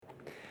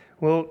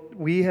Well,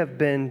 we have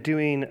been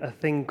doing a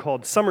thing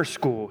called summer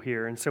school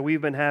here, and so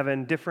we've been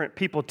having different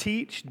people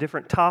teach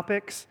different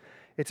topics.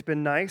 It's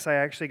been nice. I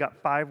actually got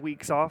 5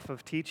 weeks off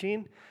of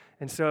teaching,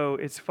 and so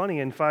it's funny,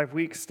 in 5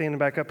 weeks, standing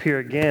back up here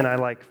again,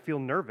 I feel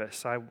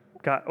nervous. I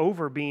got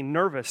over being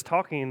nervous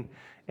talking,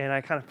 and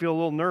I kind of feel a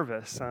little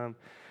nervous.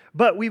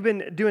 But we've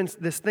been doing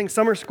this thing,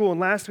 summer school,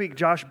 and last week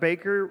Josh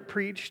Baker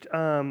preached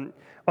on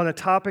a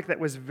topic that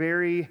was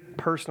very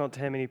personal to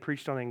him, and he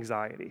preached on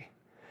anxiety.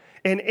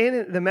 And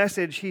in the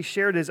message, he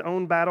shared his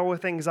own battle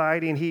with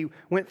anxiety, and he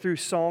went through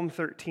Psalm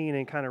 13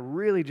 and kind of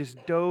really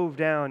just dove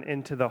down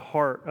into the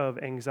heart of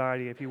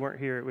anxiety. If you weren't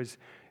here, it was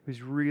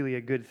really a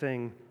good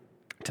thing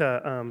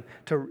to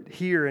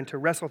hear and to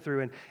wrestle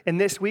through. And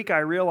this week,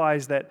 I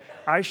realized that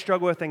I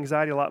struggle with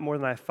anxiety a lot more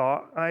than I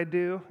thought I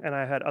do, and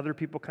I had other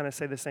people kind of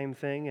say the same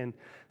thing, and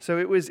so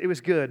it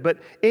was good. But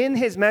in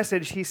his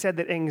message, he said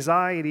that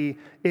anxiety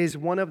is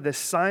one of the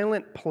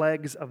silent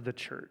plagues of the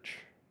church.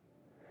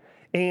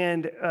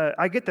 And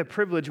I get the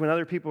privilege when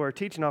other people are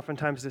teaching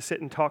oftentimes to sit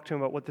and talk to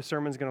them about what the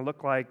sermon's going to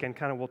look like, and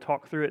kind of we'll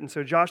talk through it. And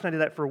so Josh and I did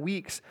that for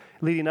weeks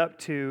leading up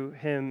to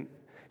him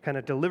kind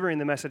of delivering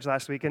the message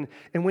last week. And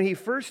when he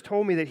first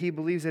told me that he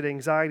believes that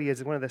anxiety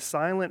is one of the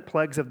silent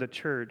plagues of the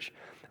church,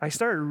 I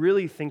started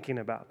really thinking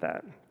about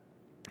that.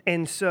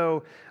 And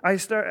so I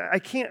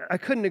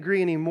couldn't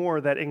agree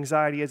anymore that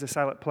anxiety is a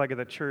silent plague of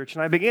the church.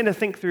 And I began to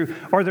think through,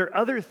 are there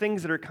other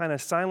things that are kind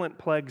of silent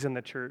plagues in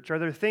the church? Are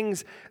there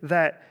things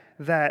that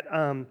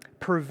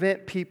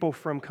prevent people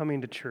from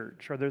coming to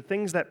church? Are there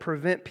things that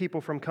prevent people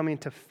from coming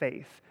to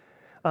faith?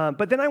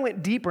 But then I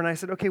went deeper and I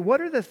said, okay,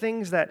 what are the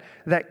things that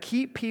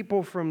keep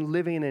people from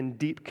living in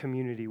deep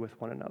community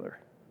with one another?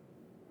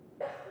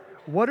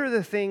 What are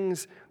the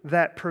things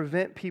that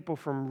prevent people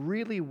from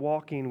really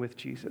walking with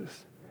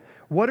Jesus?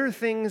 What are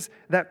things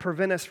that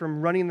prevent us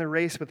from running the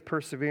race with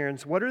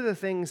perseverance? What are the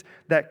things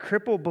that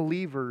cripple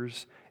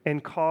believers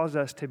and cause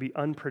us to be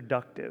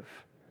unproductive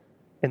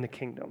in the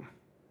kingdom?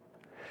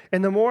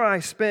 And the more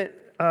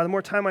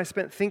time I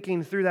spent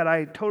thinking through that,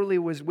 I totally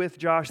was with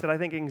Josh that I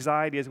think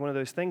anxiety is one of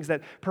those things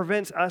that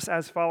prevents us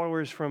as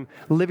followers from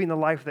living the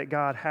life that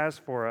God has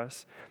for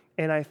us.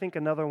 And I think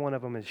another one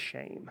of them is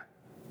shame.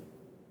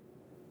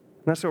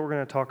 And that's what we're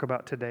going to talk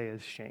about today,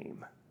 is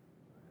shame.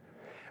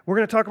 We're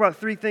going to talk about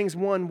three things.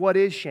 One, what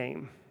is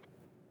shame?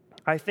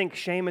 I think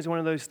shame is one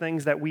of those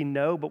things that we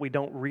know, but we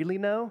don't really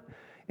know.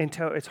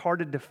 Until it's hard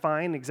to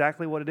define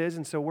exactly what it is,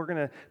 and so we're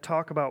going to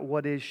talk about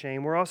what is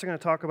shame. We're also going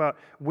to talk about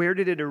where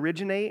did it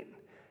originate,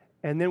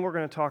 and then we're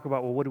going to talk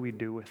about, well, what do we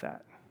do with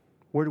that?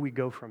 Where do we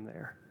go from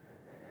there?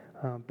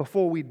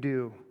 Before we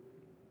do,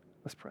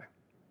 let's pray.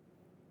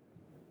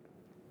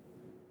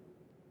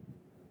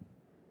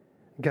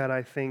 God,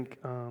 I think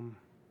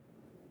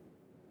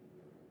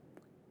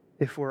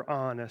if we're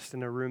honest,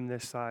 in a room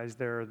this size,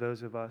 there are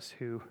those of us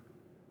who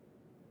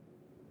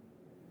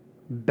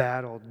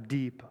battle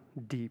deep,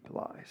 deep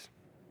lies.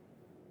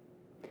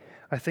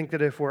 I think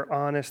that if we're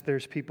honest,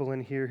 there's people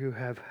in here who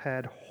have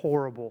had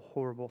horrible,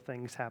 horrible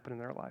things happen in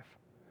their life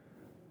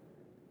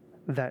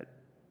that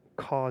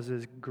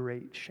causes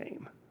great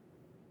shame.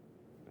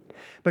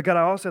 But God,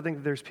 I also think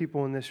that there's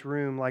people in this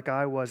room, like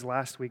I was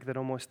last week, that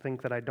almost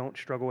think that I don't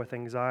struggle with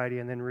anxiety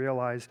and then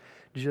realize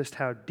just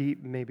how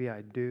deep maybe I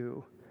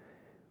do.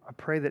 I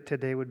pray that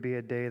today would be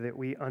a day that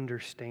we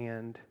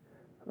understand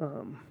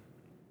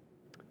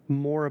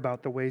more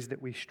about the ways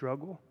that we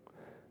struggle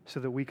so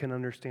that we can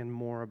understand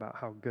more about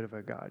how good of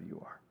a God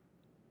you are.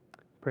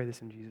 Pray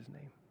this in Jesus'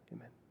 name.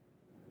 Amen.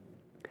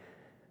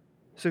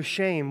 So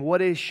shame, what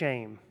is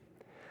shame?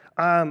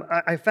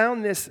 I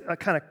found this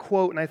kind of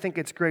quote, and I think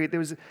it's great. There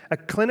was a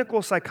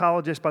clinical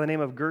psychologist by the name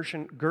of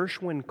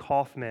Gershwin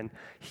Kaufman.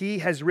 He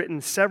has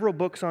written several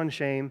books on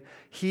shame.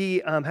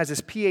 He has his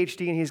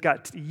PhD, and he's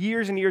got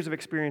years and years of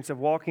experience of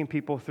walking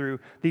people through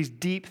these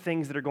deep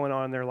things that are going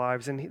on in their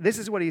lives. And this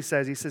is what he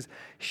says. He says,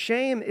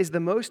 shame is the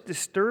most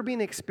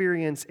disturbing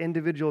experience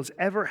individuals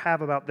ever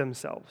have about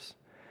themselves.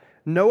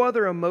 No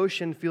other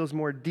emotion feels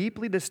more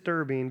deeply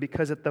disturbing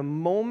because at the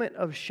moment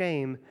of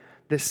shame,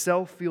 the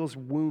self feels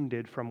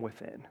wounded from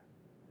within.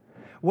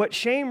 What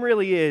shame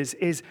really is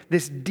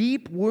this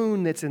deep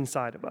wound that's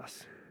inside of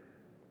us.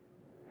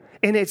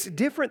 And it's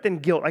different than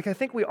guilt. I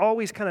think we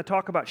always kind of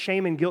talk about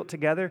shame and guilt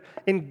together.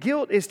 And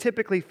guilt is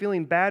typically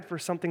feeling bad for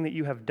something that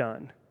you have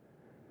done.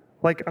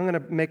 Like, I'm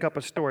going to make up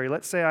a story.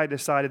 Let's say I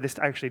decided this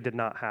actually did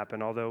not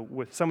happen, although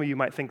with some of you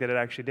might think that it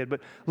actually did.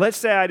 But let's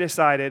say I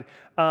decided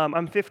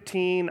I'm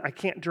 15, I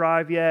can't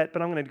drive yet,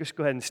 but I'm going to just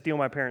go ahead and steal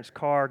my parents'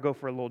 car, go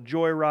for a little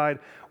joyride.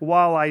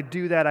 While I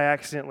do that, I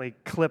accidentally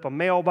clip a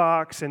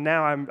mailbox, and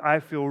now I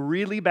feel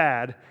really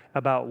bad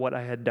about what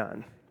I had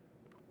done.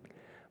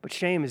 But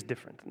shame is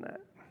different than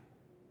that.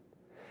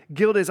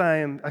 Guilt is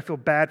I feel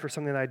bad for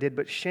something that I did,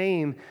 but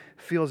shame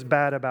feels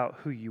bad about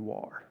who you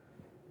are.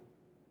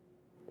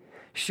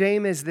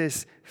 Shame is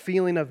this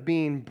feeling of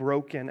being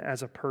broken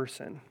as a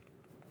person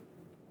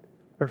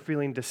or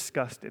feeling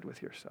disgusted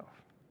with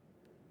yourself.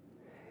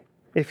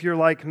 If you're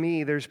like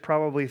me, there's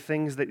probably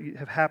things that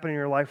have happened in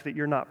your life that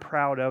you're not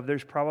proud of.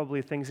 There's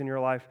probably things in your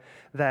life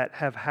that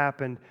have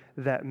happened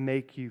that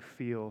make you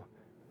feel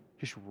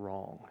just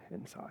wrong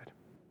inside.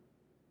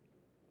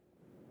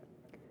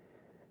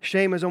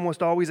 Shame is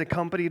almost always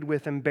accompanied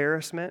with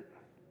embarrassment.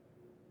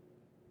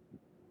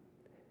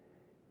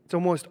 It's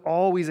almost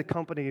always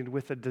accompanied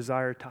with a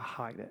desire to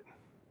hide it.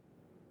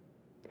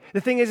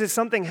 The thing is,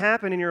 something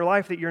happened in your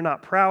life that you're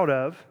not proud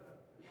of,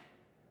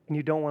 and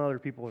you don't want other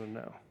people to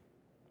know.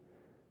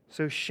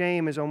 So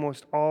shame is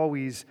almost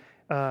always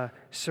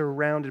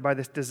surrounded by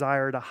this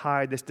desire to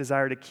hide, this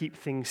desire to keep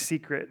things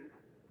secret,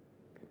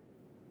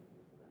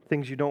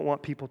 things you don't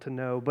want people to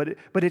know. But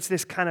it's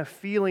this kind of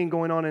feeling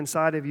going on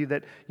inside of you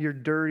that you're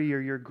dirty or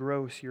you're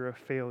gross, you're a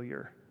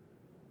failure,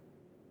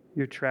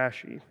 you're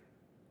trashy,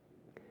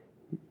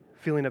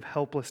 feeling of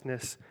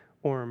helplessness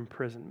or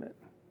imprisonment.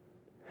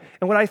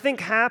 And what I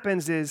think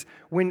happens is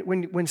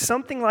when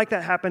something like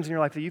that happens in your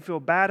life, that you feel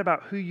bad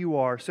about who you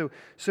are, so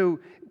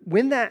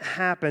when that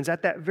happens,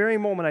 at that very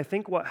moment, I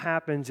think what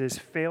happens is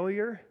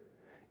failure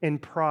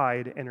and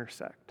pride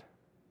intersect.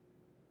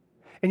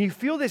 And you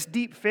feel this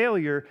deep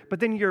failure, but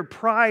then your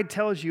pride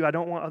tells you, I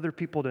don't want other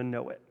people to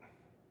know it.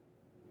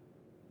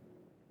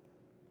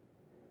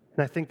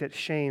 And I think that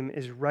shame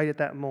is right at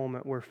that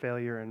moment where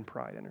failure and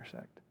pride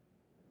intersect.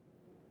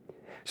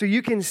 So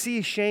you can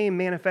see shame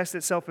manifest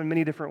itself in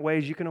many different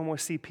ways. You can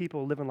almost see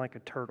people living like a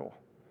turtle,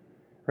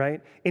 right?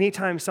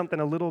 Anytime something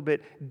a little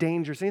bit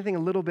dangerous, anything a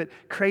little bit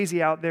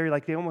crazy out there,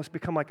 like they almost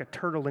become like a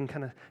turtle and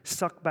kind of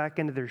suck back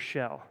into their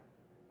shell,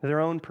 their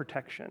own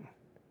protection.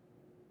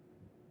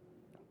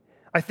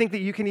 I think that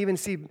you can even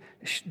see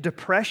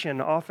depression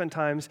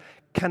oftentimes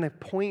kind of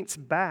points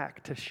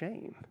back to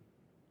shame.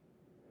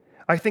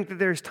 I think that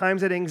there's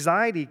times that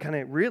anxiety kind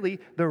of really,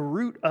 the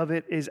root of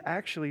it is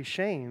actually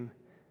shame.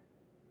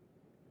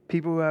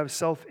 People who have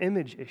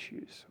self-image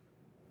issues,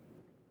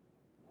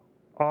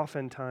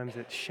 oftentimes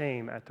it's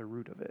shame at the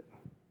root of it.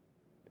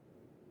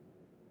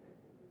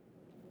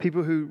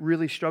 People who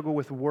really struggle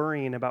with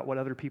worrying about what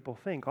other people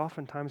think,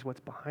 oftentimes what's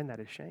behind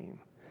that is shame.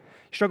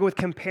 Struggle with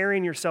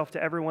comparing yourself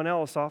to everyone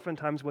else,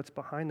 oftentimes what's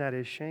behind that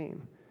is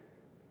shame.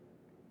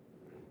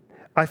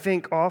 I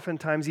think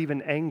oftentimes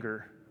even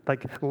anger,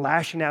 like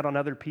lashing out on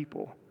other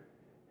people,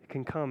 it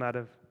can come out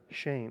of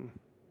shame.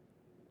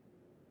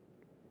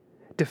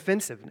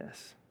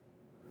 Defensiveness.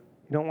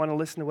 You don't want to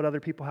listen to what other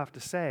people have to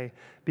say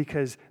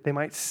because they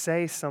might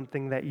say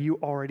something that you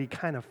already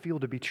kind of feel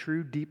to be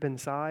true deep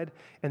inside,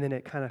 and then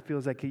it kind of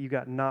feels like you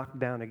got knocked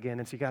down again,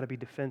 and so you got to be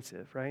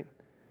defensive, right?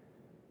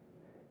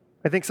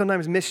 I think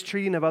sometimes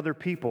mistreating of other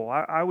people.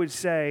 I would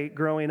say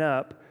growing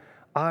up,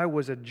 I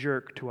was a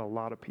jerk to a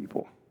lot of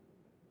people.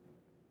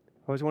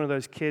 I was one of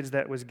those kids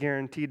that was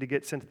guaranteed to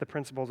get sent to the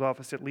principal's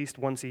office at least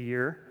once a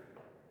year.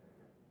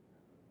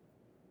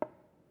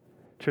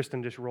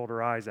 Tristan just rolled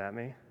her eyes at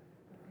me.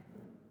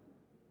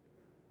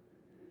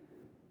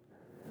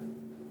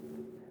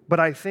 But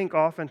I think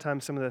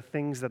oftentimes some of the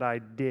things that I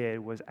did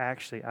was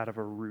actually out of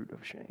a root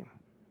of shame.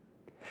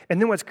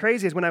 And then what's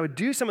crazy is when I would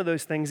do some of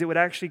those things, it would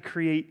actually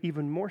create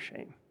even more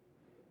shame.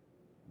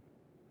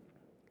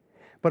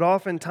 But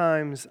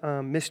oftentimes,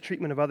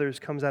 mistreatment of others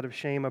comes out of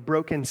shame. A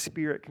broken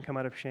spirit can come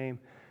out of shame.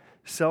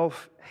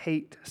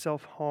 Self-hate,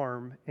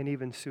 self-harm, and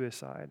even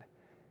suicide,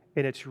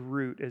 in its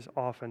root is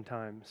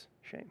oftentimes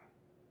shame.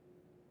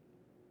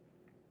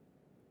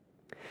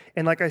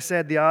 And like I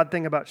said, the odd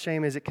thing about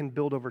shame is it can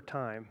build over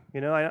time.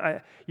 You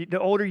know, the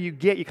older you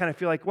get, you kind of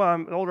feel like, well,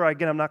 the older I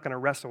get, I'm not going to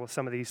wrestle with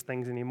some of these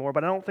things anymore.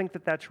 But I don't think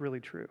that that's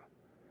really true.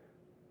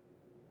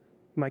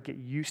 You might get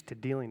used to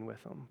dealing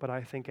with them. But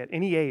I think at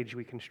any age,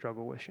 we can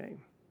struggle with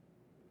shame.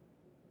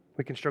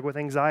 We can struggle with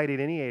anxiety at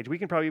any age. We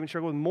can probably even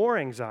struggle with more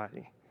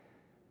anxiety.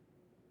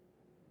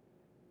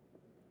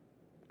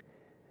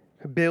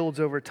 It builds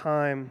over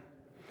time.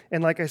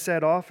 And like I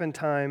said,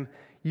 oftentimes,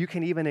 you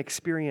can even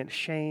experience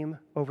shame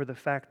over the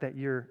fact that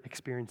you're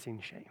experiencing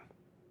shame.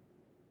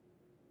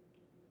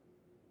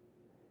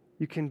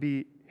 You can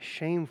be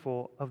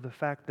shameful of the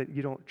fact that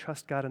you don't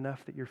trust God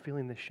enough that you're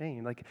feeling the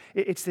shame. Like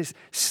it's this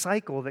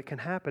cycle that can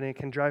happen, and it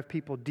can drive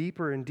people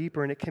deeper and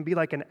deeper, and it can be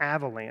like an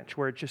avalanche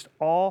where it's just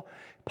all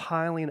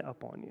piling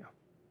up on you.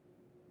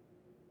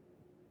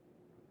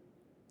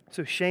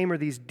 So shame are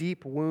these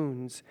deep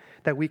wounds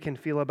that we can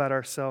feel about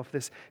ourselves,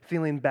 this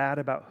feeling bad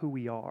about who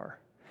we are.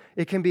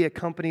 It can be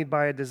accompanied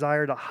by a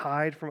desire to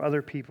hide from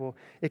other people.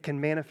 It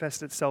can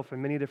manifest itself in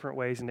many different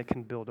ways, and it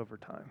can build over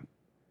time.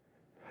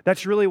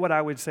 That's really what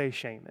I would say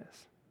shame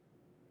is.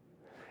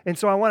 And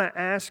so I want to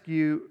ask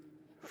you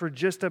for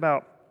just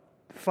about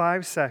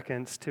 5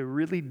 seconds to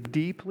really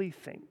deeply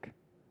think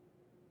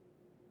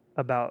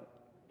about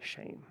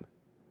shame.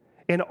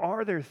 And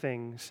are there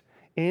things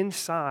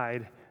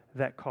inside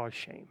that cause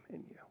shame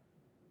in you?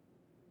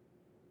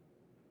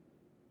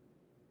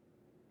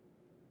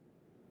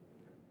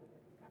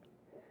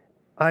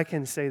 I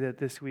can say that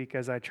this week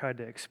as I tried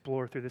to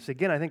explore through this,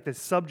 again, I think the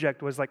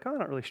subject was like, oh, I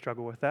don't really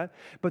struggle with that.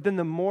 But then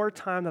the more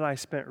time that I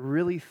spent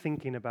really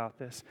thinking about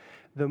this,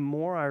 the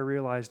more I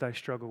realized I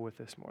struggle with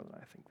this more than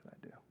I think that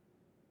I do.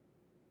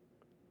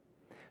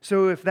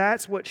 So if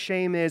that's what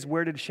shame is,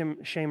 where did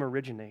shame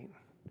originate?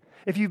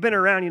 If you've been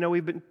around,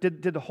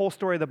 did the whole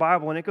story of the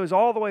Bible, and it goes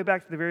all the way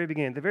back to the very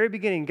beginning. At the very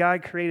beginning,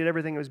 God created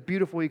everything. It was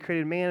beautiful. He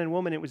created man and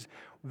woman. It was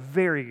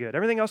very good.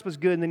 Everything else was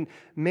good, and then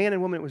man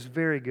and woman, it was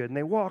very good. And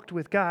they walked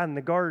with God in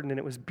the garden, and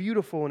it was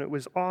beautiful, and it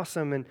was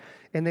awesome, and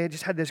they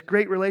just had this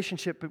great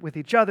relationship with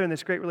each other and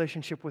this great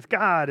relationship with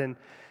God. And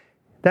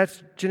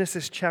that's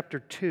Genesis chapter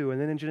 2. And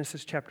then in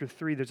Genesis chapter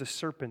 3, there's a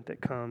serpent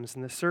that comes,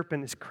 and the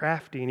serpent is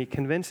crafty, and he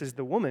convinces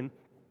the woman,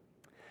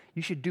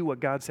 you should do what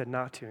God said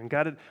not to. And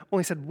God had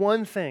only said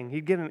one thing.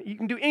 He'd given him, you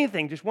can do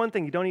anything, just one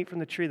thing. You don't eat from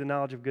the tree of the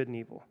knowledge of good and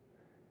evil.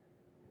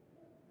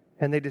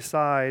 And they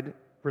decide,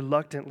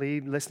 reluctantly,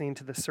 listening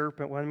to the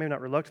serpent, well, maybe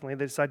not reluctantly,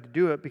 they decide to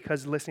do it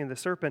because listening to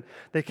the serpent,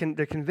 they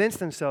convince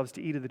themselves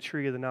to eat of the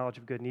tree of the knowledge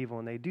of good and evil,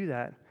 and they do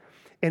that.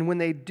 And when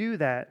they do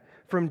that,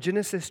 from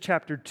Genesis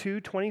chapter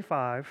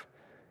 2:25,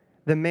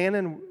 the man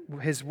and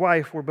his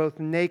wife were both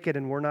naked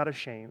and were not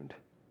ashamed.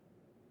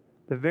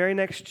 The very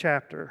next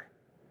chapter,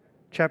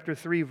 Chapter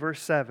 3,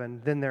 verse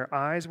 7, then their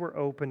eyes were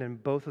opened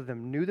and both of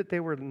them knew that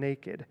they were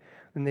naked,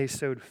 and they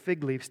sewed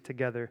fig leaves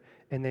together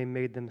and they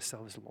made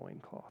themselves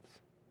loincloths.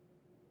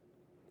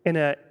 In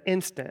an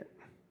instant,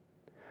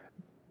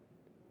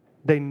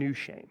 they knew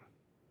shame.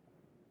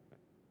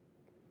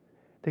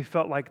 They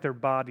felt like their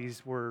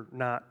bodies were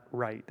not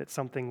right, that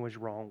something was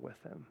wrong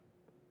with them.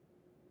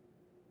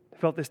 They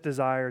felt this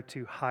desire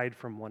to hide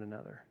from one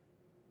another.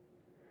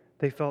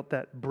 They felt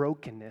that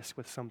brokenness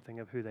with something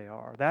of who they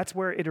are. That's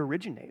where it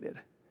originated.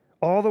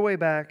 All the way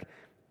back,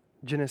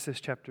 Genesis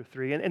chapter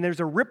 3. And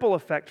there's a ripple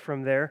effect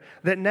from there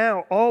that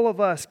now all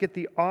of us get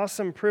the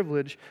awesome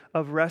privilege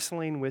of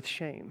wrestling with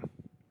shame.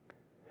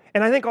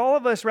 And I think all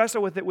of us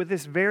wrestle with it with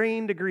this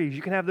varying degrees.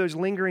 You can have those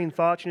lingering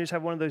thoughts. You just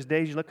have one of those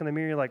days you look in the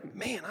mirror, you're like,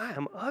 man, I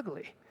am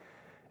ugly.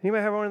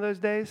 Anybody have one of those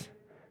days?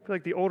 I feel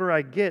like the older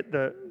I get,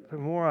 the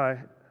more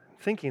I'm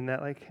thinking that,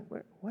 like,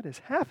 what is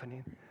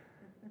happening?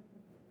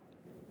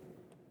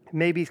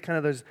 Maybe it's kind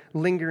of those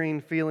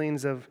lingering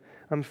feelings of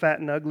I'm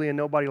fat and ugly and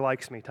nobody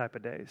likes me type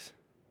of days.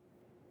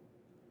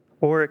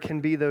 Or it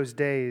can be those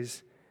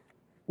days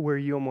where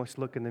you almost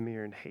look in the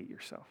mirror and hate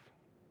yourself.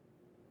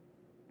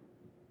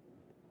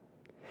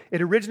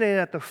 It originated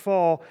at the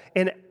fall,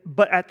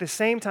 but at the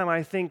same time,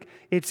 I think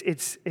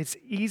it's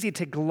easy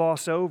to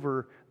gloss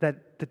over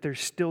that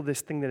there's still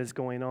this thing that is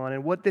going on.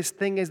 And what this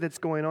thing is that's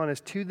going on is,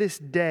 to this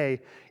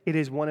day, it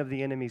is one of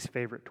the enemy's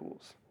favorite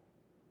tools.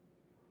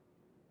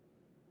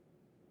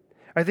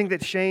 I think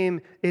that shame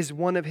is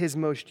one of his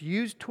most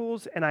used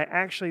tools, and I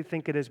actually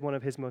think it is one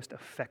of his most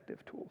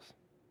effective tools.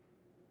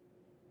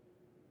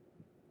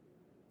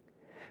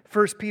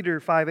 1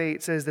 Peter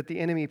 5:8 says that the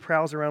enemy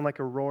prowls around like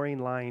a roaring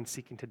lion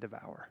seeking to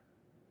devour.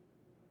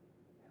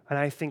 And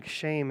I think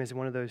shame is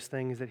one of those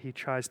things that he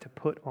tries to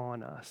put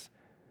on us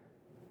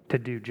to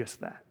do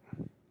just that.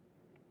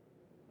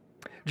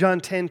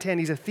 John 10:10,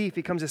 he's a thief.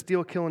 He comes to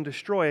steal, kill, and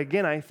destroy.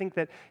 Again, I think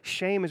that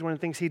shame is one of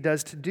the things he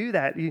does to do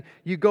that.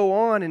 You go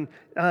on,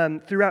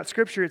 and throughout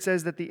Scripture, it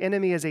says that the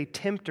enemy is a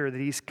tempter, that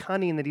he's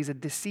cunning, that he's a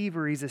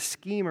deceiver, he's a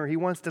schemer. He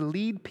wants to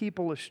lead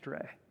people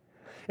astray.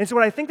 And so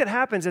what I think that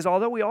happens is,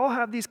 although we all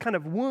have these kind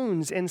of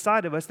wounds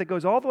inside of us that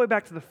goes all the way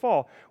back to the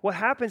fall, what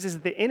happens is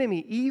that the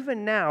enemy,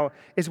 even now,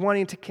 is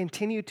wanting to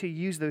continue to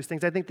use those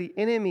things. I think the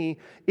enemy,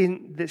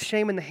 in the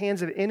shame in the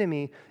hands of the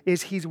enemy,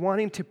 is he's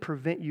wanting to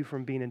prevent you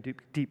from being in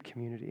deep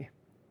community.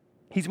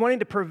 He's wanting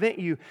to prevent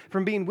you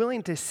from being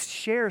willing to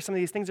share some of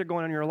these things that are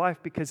going on in your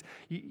life because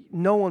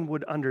no one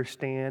would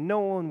understand. No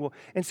one will.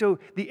 And so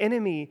the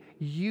enemy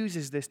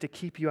uses this to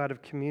keep you out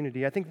of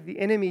community. I think the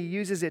enemy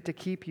uses it to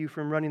keep you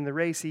from running the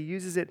race. He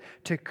uses it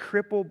to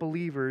cripple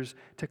believers,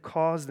 to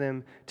cause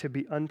them to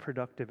be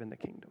unproductive in the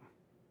kingdom.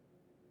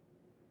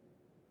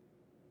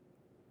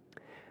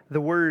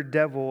 The word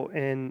devil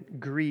in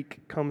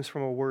Greek comes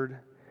from a word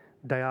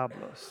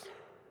diablos.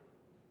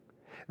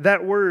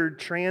 That word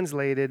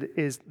translated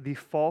is the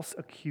false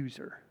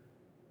accuser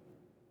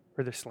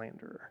or the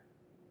slanderer.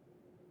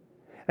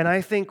 And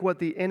I think what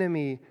the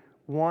enemy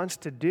wants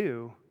to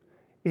do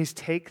is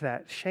take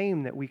that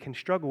shame that we can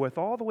struggle with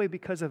all the way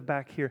because of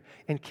back here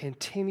and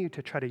continue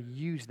to try to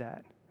use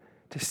that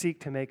to seek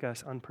to make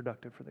us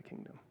unproductive for the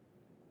kingdom.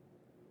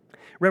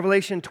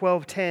 Revelation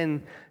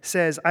 12:10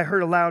 says, I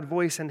heard a loud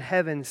voice in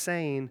heaven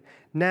saying,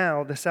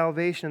 now the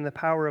salvation and the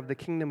power of the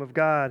kingdom of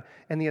God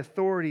and the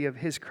authority of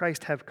his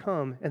Christ have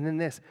come. And then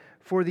this,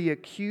 for the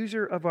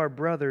accuser of our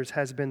brothers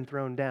has been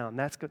thrown down.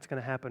 That's what's going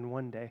to happen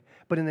one day.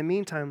 But in the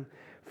meantime,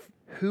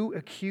 who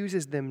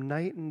accuses them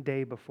night and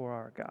day before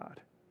our God?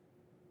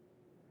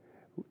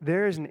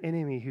 There is an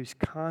enemy who's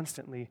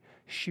constantly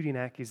shooting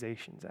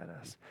accusations at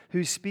us,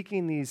 who's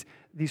speaking these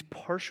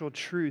partial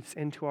truths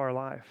into our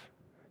life,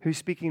 who's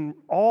speaking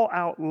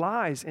all-out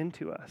lies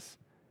into us.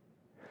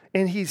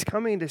 And he's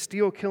coming to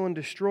steal, kill, and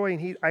destroy.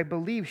 And I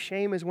believe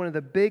shame is one of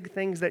the big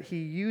things that he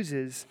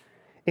uses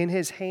in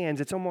his hands.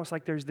 It's almost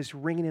like there's this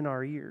ringing in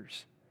our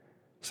ears.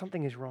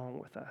 Something is wrong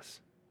with us.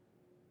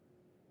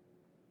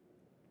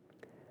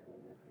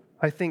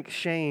 I think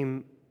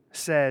shame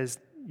says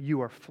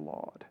you are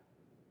flawed.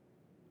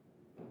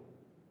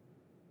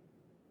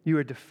 You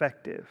are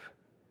defective.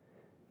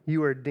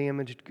 You are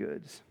damaged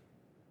goods.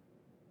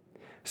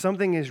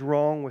 Something is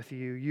wrong with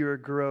you. You are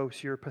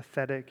gross. You're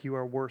pathetic. You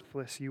are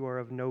worthless. You are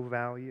of no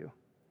value.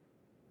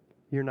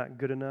 You're not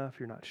good enough.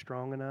 You're not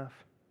strong enough.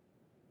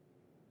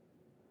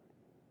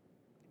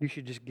 You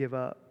should just give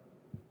up.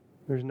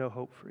 There's no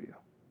hope for you.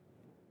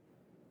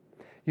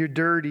 You're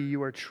dirty.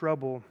 You are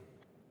trouble.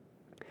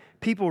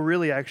 People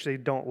really actually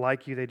don't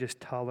like you. They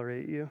just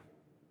tolerate you.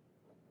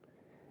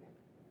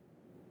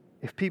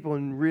 If people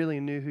really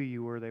knew who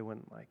you were, they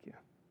wouldn't like you.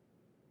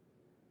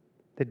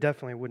 They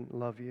definitely wouldn't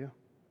love you.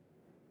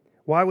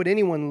 Why would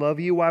anyone love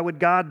you? Why would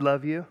God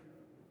love you?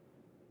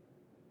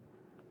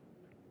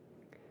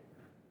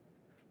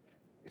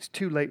 It's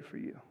too late for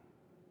you.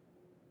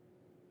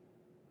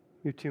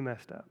 You're too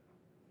messed up.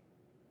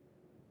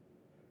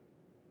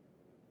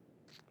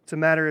 It's a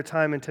matter of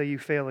time until you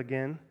fail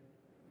again.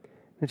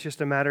 It's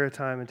just a matter of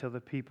time until the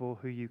people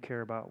who you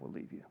care about will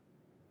leave you.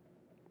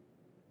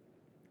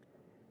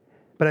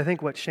 But I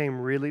think what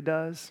shame really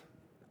does,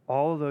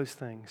 all of those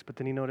things, but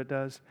then you know what it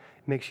does?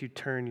 It makes you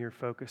turn your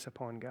focus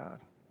upon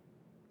God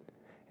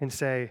and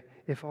say,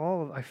 I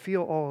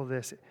feel all of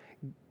this,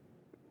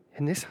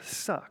 and this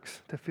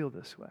sucks to feel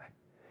this way.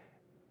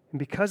 And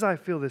because I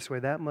feel this way,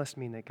 that must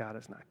mean that God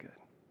is not good.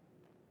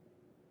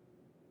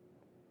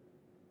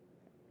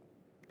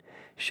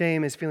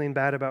 Shame is feeling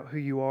bad about who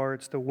you are.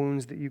 It's the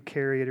wounds that you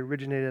carry. It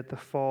originated at the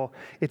fall.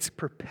 It's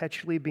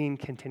perpetually being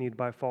continued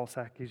by false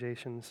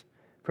accusations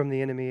from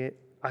the enemy.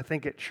 I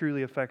think it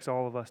truly affects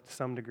all of us to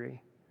some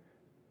degree.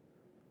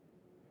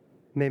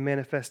 It may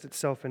manifest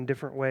itself in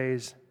different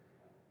ways.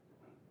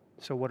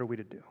 So what are we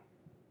to do?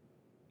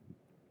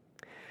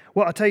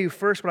 Well, I'll tell you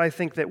first what I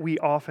think that we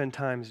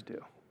oftentimes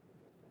do.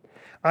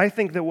 I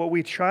think that what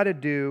we try to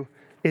do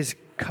is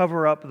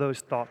cover up those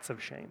thoughts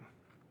of shame.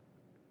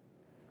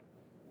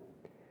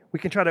 We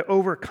can try to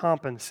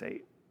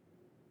overcompensate,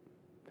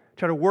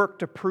 try to work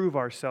to prove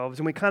ourselves.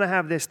 And we kind of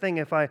have this thing,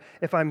 if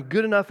I'm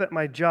good enough at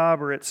my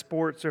job or at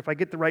sports, or if I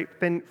get the right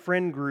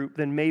friend group,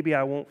 then maybe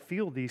I won't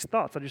feel these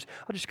thoughts. I'll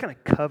just kind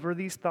of cover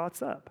these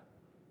thoughts up.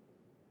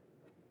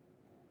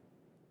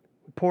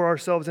 We pour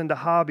ourselves into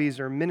hobbies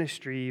or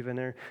ministry even,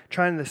 or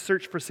trying to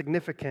search for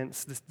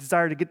significance, this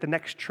desire to get the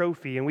next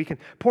trophy. And we can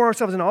pour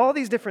ourselves into all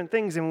these different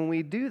things. And when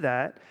we do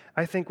that,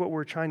 I think what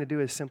we're trying to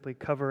do is simply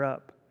cover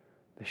up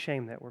the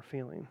shame that we're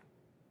feeling.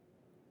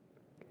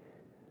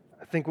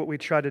 I think what we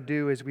try to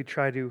do is we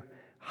try to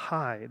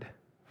hide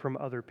from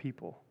other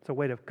people. It's a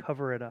way to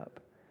cover it up.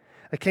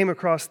 I came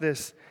across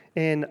this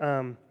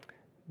in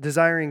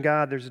Desiring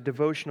God. There's a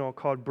devotional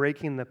called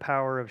Breaking the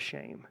Power of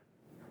Shame.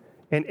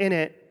 And in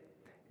it,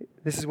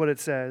 this is what it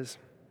says.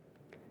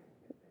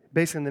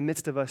 Basically, in the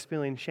midst of us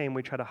feeling shame,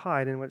 we try to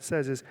hide. And what it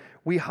says is,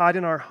 we hide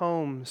in our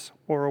homes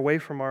or away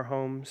from our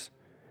homes.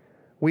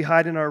 We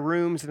hide in our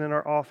rooms and in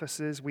our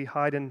offices. We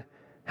hide in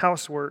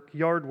housework,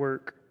 yard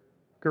work,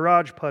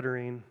 garage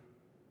puttering.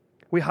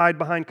 We hide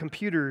behind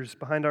computers,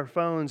 behind our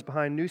phones,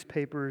 behind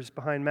newspapers,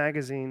 behind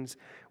magazines.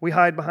 We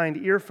hide behind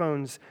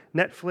earphones,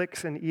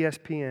 Netflix, and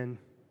ESPN.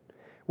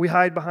 We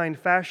hide behind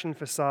fashion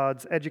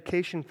facades,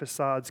 education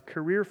facades,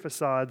 career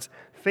facades,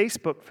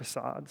 Facebook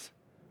facades,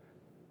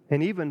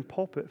 and even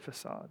pulpit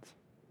facades.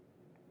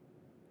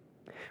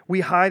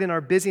 We hide in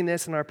our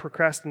busyness and our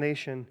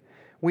procrastination.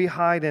 We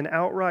hide in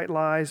outright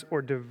lies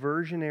or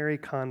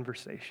diversionary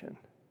conversation.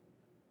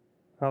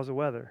 How's the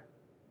weather?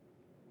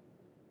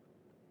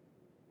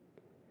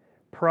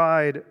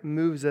 Pride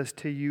moves us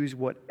to use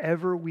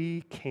whatever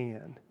we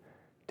can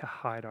to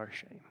hide our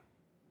shame.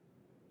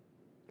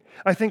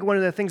 I think one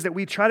of the things that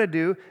we try to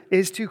do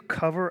is to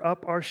cover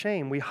up our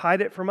shame. We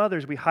hide it from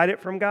others. We hide it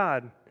from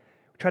God.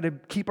 We try to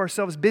keep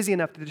ourselves busy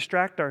enough to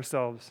distract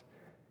ourselves.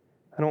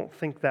 I don't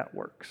think that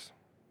works.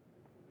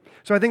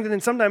 So I think that then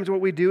sometimes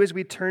what we do is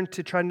we turn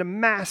to trying to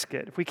mask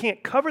it. If we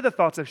can't cover the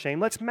thoughts of shame,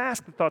 let's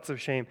mask the thoughts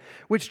of shame,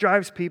 which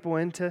drives people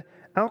into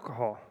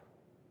alcohol,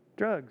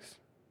 drugs,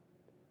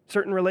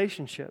 certain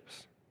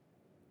relationships.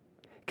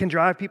 It can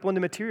drive people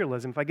into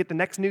materialism. If I get the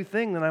next new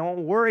thing, then I won't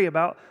worry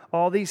about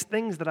all these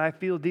things that I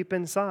feel deep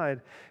inside.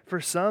 For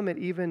some, it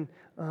even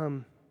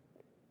can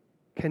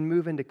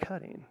move into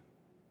cutting.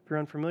 If you're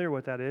unfamiliar with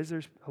what that is,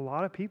 there's a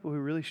lot of people who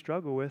really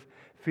struggle with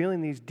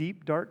feeling these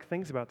deep, dark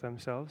things about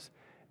themselves,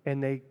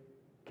 and they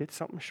get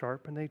something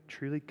sharp and they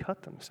truly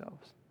cut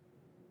themselves.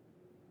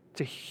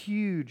 It's a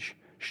huge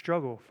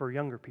struggle for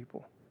younger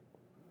people.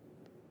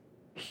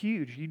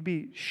 Huge. You'd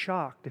be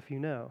shocked if you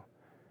know.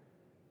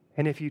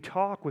 And if you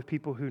talk with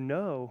people who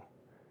know,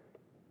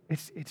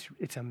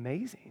 it's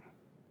amazing.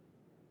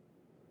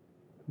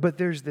 But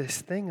there's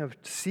this thing of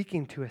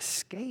seeking to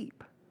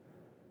escape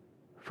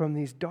from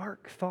these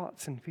dark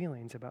thoughts and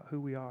feelings about who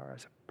we are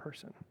as a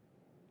person.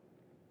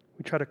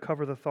 We try to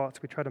cover the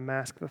thoughts. We try to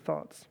mask the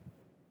thoughts.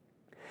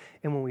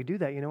 And when we do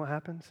that, you know what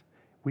happens?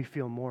 We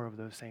feel more of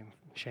those same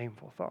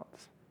shameful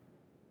thoughts.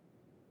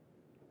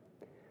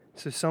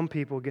 So some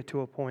people get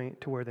to a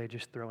point to where they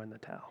just throw in the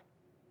towel.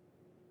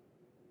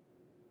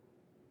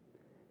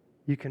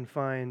 You can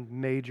find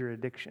major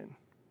addiction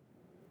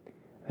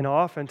And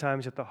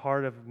oftentimes at the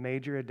heart of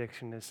major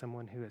addiction is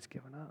someone who has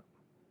given up.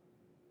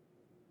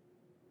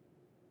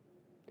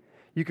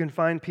 You can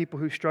find people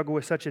who struggle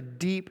with such a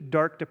deep,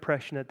 dark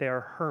depression that they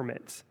are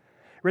hermits.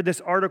 I read this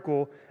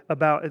article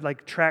about,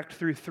 tracked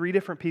through 3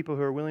 different people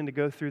who are willing to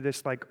go through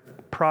this,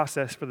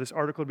 process for this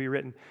article to be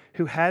written,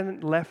 who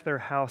hadn't left their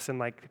house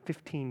in,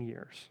 15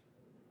 years.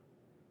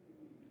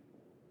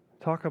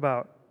 Talk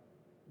about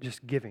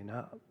just giving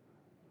up.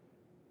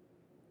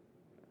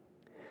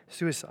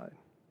 Suicide.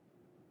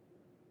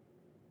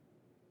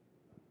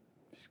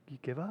 You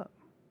give up.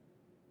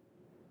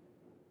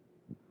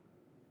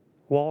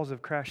 Walls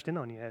have crashed in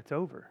on you. It's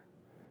over.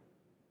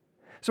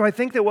 So I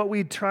think that what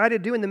we try to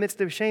do in the midst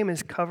of shame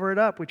is cover it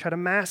up. We try to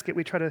mask it.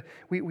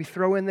 We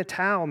throw in the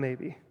towel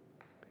maybe.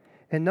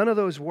 And none of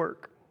those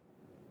work.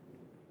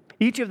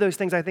 Each of those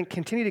things, I think,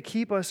 continue to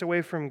keep us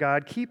away from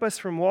God, keep us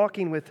from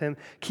walking with Him,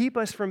 keep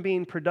us from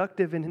being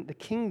productive in the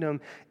kingdom,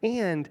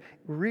 and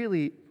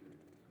really,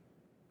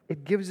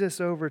 it gives us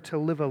over to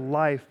live a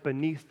life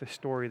beneath the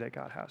story that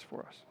God has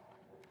for us.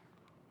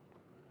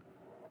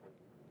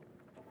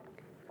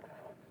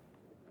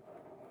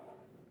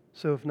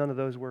 So if none of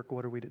those work,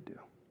 what are we to do?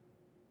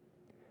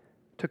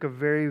 It took a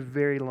very,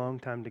 very long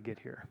time to get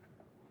here.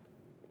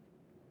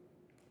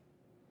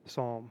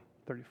 Psalm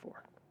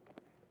 34.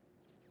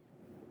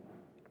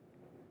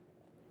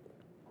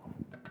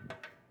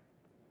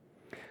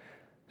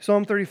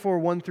 Psalm 34,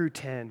 1 through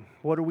 10.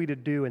 What are we to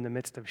do in the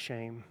midst of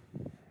shame?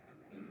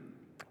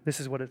 This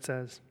is what it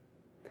says.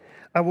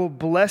 I will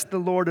bless the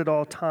Lord at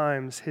all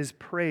times. His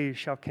praise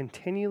shall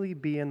continually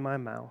be in my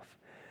mouth.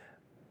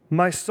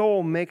 My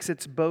soul makes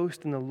its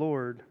boast in the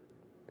Lord.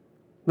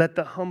 Let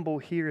the humble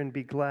hear and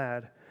be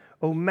glad.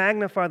 O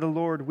magnify the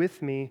Lord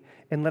with me,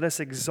 and let us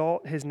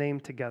exalt His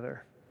name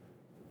together.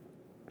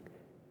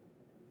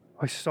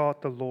 I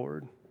sought the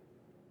Lord,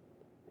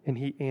 and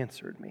He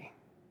answered me,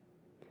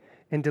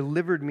 and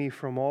delivered me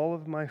from all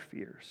of my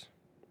fears.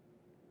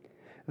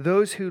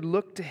 Those who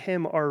look to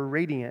Him are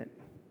radiant,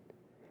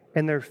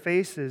 and their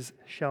faces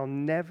shall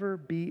never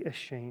be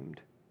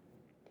ashamed.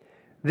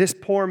 This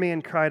poor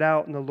man cried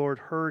out, and the Lord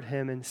heard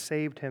him and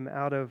saved him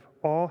out of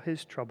all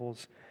his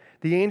troubles.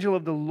 The angel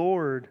of the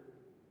Lord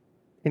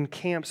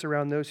encamps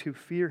around those who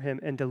fear Him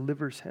and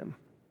delivers him.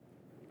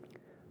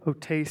 Oh,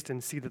 taste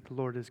and see that the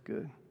Lord is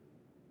good.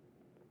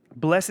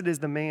 Blessed is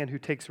the man who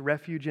takes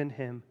refuge in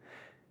Him.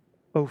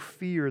 Oh,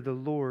 fear the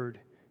Lord,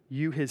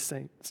 you His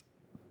saints.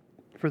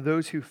 For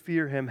those who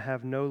fear Him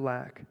have no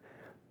lack.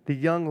 The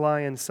young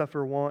lions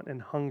suffer want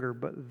and hunger,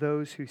 but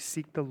those who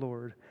seek the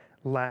Lord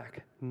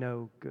lack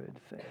no good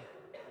thing.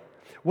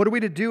 What are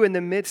we to do in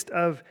the midst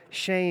of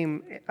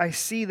shame? I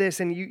see this,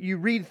 and you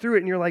read through it,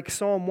 and you're like,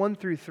 Psalm 1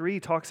 through 3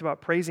 talks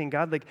about praising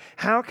God. Like,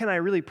 how can I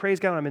really praise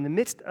God when I'm in the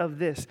midst of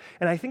this?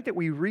 And I think that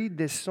we read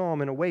this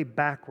psalm in a way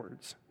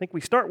backwards. I think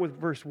we start with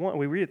verse 1.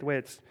 We read it the way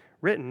it's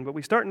written, but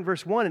we start in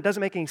verse 1. It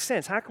doesn't make any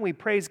sense. How can we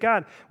praise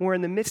God when we're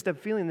in the midst of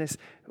feeling this,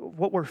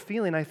 what we're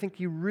feeling? I think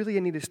you really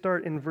need to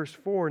start in verse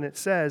 4, and it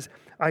says,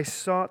 I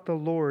sought the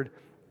Lord,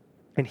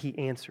 and He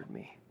answered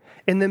me.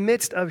 In the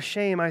midst of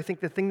shame, I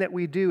think the thing that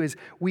we do is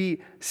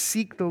we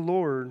seek the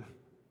Lord.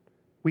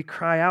 We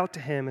cry out to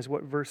Him, is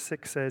what verse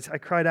 6 says. I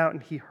cried out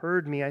and He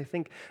heard me. I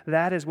think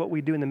that is what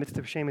we do in the midst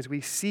of shame, is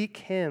we seek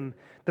Him.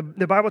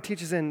 The Bible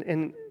teaches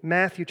in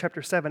Matthew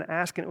chapter 7,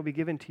 ask and it will be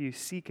given to you,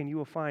 seek and you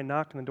will find,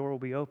 knock and the door will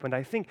be opened.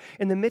 I think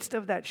in the midst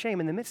of that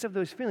shame, in the midst of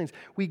those feelings,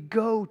 we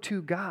go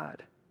to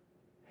God.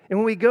 And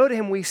when we go to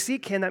Him, we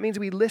seek Him, that means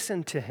we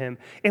listen to Him.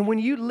 And when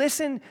you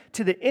listen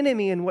to the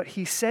enemy and what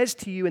he says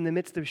to you in the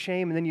midst of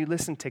shame, and then you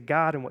listen to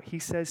God and what He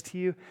says to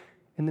you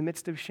in the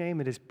midst of shame,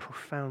 it is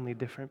profoundly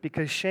different.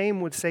 Because shame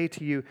would say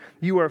to you,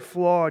 you are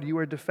flawed, you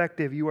are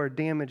defective, you are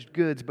damaged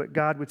goods. But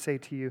God would say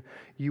to you,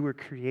 you were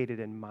created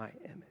in my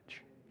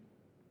image.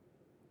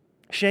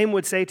 Shame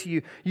would say to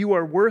you, you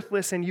are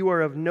worthless and you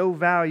are of no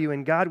value.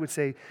 And God would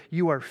say,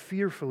 you are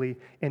fearfully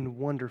and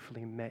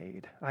wonderfully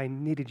made. I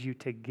knitted you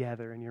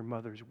together in your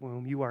mother's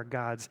womb. You are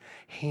God's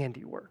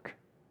handiwork.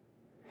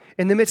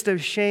 In the midst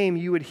of shame,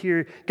 you would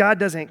hear, God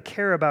doesn't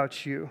care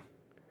about you.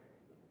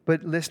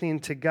 But listening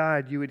to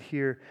God, you would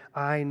hear,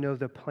 I know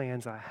the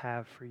plans I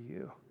have for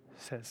you,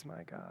 says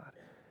my God.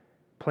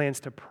 Plans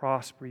to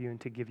prosper you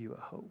and to give you a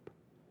hope.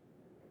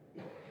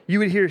 You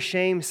would hear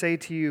shame say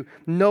to you,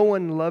 no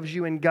one loves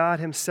you and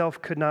God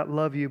Himself could not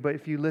love you. But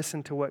if you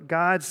listen to what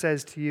God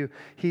says to you,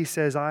 He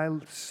says, I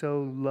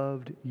so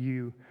loved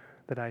you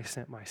that I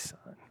sent my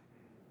Son.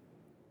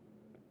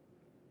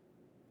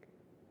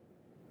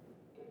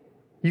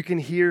 You can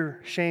hear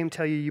shame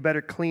tell you, you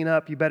better clean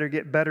up, you better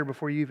get better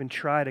before you even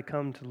try to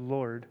come to the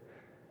Lord.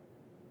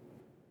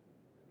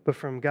 But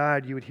from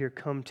God, you would hear,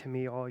 come to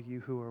me, all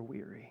you who are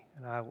weary,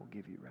 and I will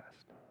give you rest.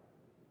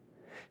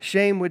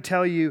 Shame would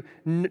tell you,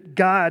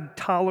 God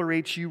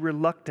tolerates you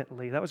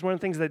reluctantly. That was one of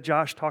the things that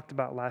Josh talked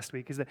about last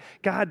week, is that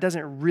God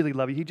doesn't really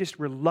love you. He just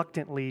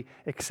reluctantly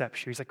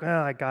accepts you. He's like,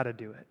 well, I got to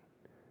do it.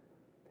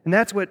 And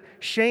that's what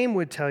shame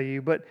would tell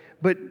you. But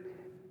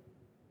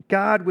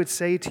God would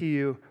say to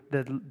you,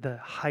 the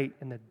height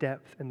and the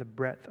depth and the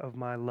breadth of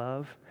my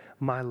love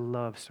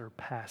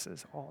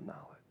surpasses all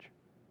knowledge.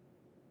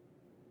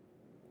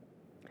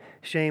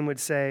 Shame would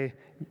say,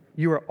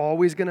 you are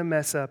always going to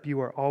mess up, you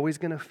are always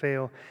going to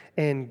fail,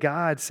 and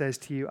God says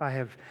to you, I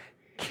have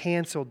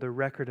canceled the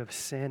record of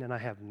sin and I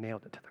have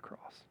nailed it to the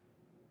cross.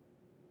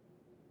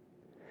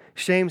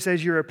 Shame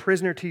says you're a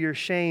prisoner to your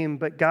shame,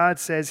 but God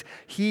says,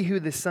 he who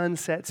the Son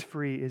sets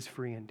free is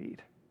free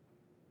indeed.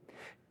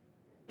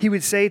 He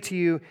would say to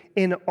you,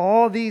 in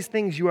all these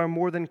things you are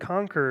more than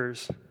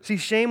conquerors. See,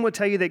 shame would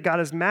tell you that God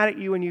is mad at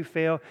you when you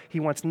fail.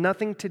 He wants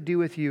nothing to do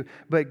with you.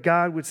 But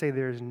God would say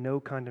there is no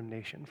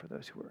condemnation for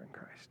those who are in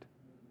Christ.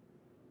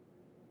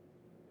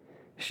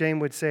 Shame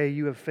would say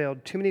you have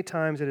failed too many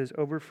times, it is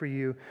over for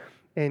you.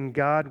 And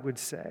God would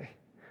say,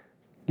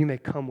 you may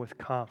come with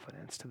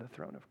confidence to the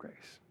throne of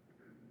grace.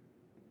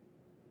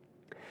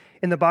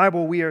 In the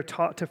Bible, we are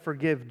taught to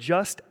forgive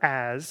just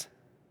as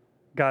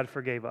God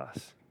forgave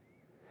us.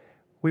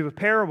 We have a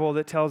parable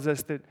that tells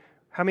us that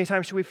how many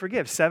times should we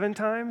forgive? 7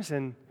 times?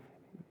 And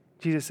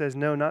Jesus says,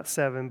 no, not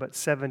 7, but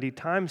 70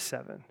 times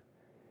 7.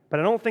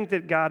 But I don't think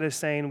that God is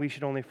saying we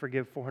should only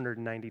forgive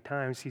 490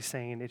 times. He's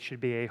saying it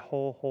should be a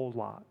whole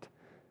lot.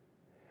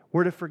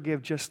 We're to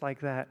forgive just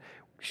like that.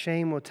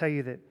 Shame will tell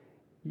you that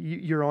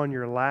you're on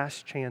your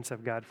last chance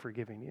of God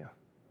forgiving you.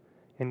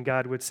 And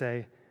God would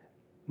say,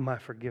 my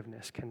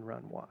forgiveness can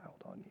run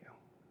wild on you.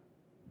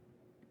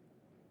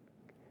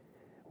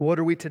 What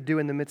are we to do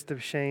in the midst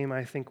of shame?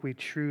 I think we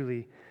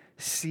truly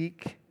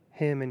seek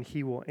him and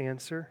he will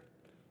answer.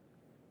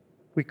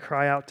 We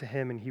cry out to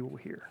him and he will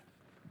hear.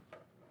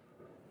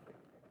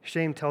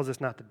 Shame tells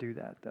us not to do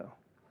that, though.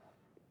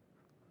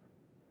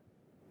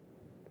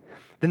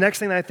 The next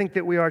thing I think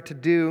that we are to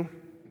do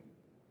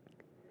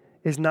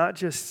is not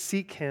just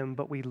seek him,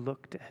 but we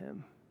look to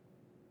him.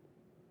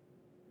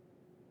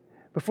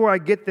 Before I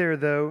get there,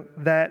 though,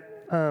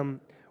 that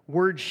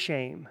word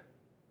shame,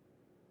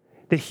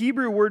 the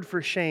Hebrew word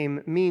for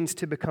shame means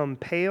to become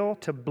pale,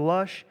 to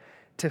blush,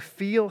 to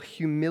feel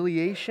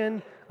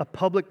humiliation, a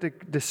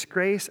public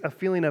disgrace, a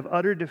feeling of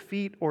utter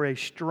defeat, or a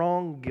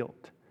strong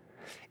guilt.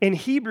 In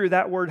Hebrew,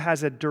 that word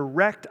has a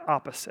direct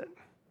opposite,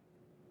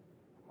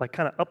 like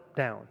kind of up,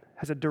 down,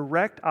 has a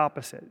direct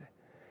opposite.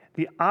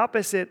 The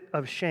opposite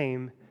of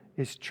shame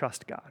is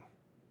trust God.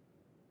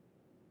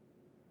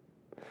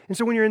 And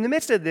so when you're in the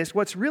midst of this,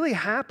 what's really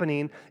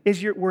happening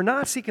is we're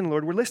not seeking the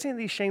Lord. We're listening to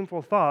these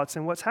shameful thoughts.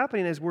 And what's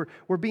happening is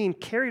we're being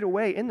carried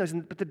away in those.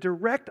 But the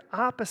direct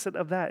opposite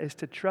of that is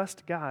to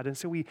trust God. And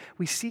so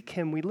we seek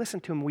him, we listen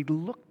to him, we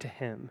look to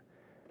him.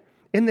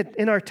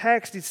 In our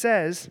text, it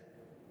says,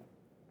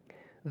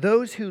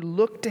 those who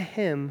look to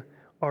him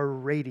are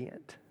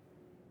radiant.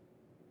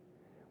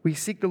 We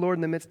seek the Lord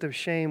in the midst of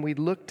shame. We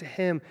look to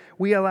him.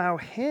 We allow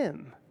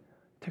him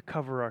to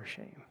cover our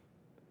shame.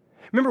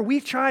 Remember,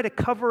 we try to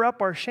cover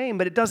up our shame,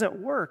 but it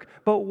doesn't work.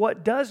 But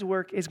what does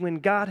work is when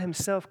God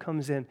himself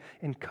comes in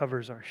and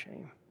covers our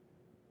shame.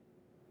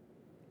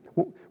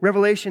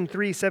 Revelation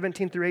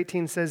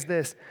 3:17-18 says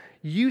this.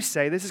 You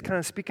say, this is kind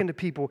of speaking to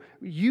people,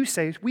 you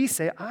say, we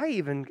say, I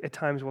even at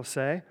times will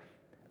say,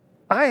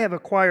 I have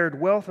acquired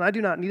wealth and I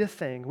do not need a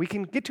thing. We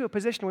can get to a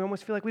position where we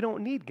almost feel like we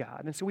don't need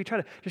God. And so we try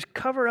to just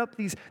cover up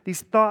these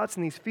thoughts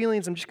and these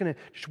feelings. I'm just going to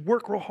just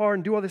work real hard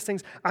and do all these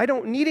things. I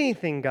don't need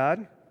anything,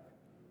 God.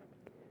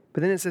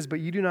 But then it says, but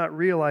you do not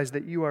realize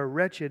that you are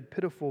wretched,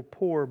 pitiful,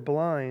 poor,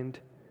 blind,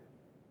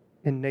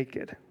 and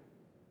naked.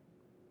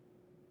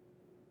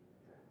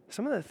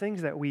 Some of the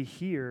things that we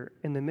hear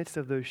in the midst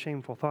of those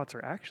shameful thoughts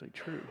are actually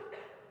true.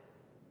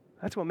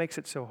 That's what makes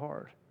it so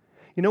hard.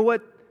 You know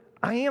what?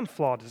 I am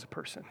flawed as a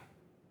person.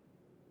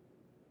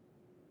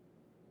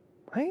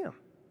 I am.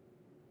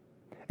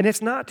 And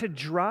it's not to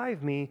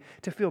drive me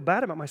to feel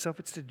bad about myself.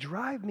 It's to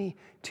drive me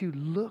to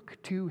look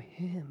to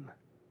him.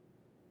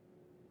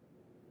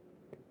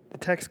 The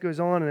text goes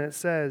on and it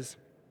says,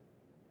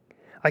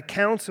 I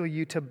counsel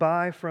you to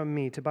buy from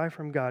me, to buy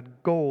from God,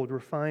 gold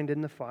refined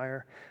in the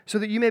fire, so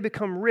that you may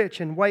become rich,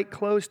 and white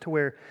clothes to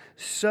wear,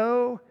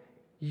 so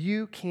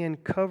you can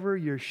cover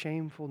your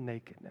shameful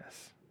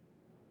nakedness.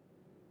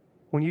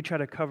 When you try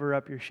to cover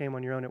up your shame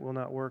on your own, it will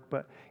not work,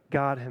 but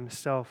God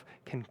himself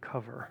can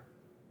cover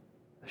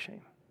the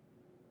shame.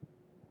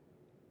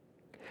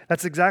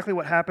 That's exactly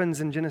what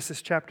happens in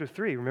Genesis chapter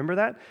 3. Remember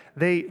that?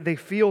 They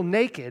feel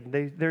naked.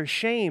 They're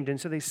ashamed,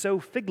 and so they sew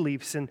fig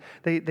leaves, and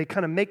they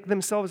kind of make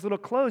themselves little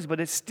clothes,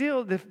 but it's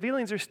still, the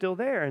feelings are still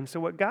there. And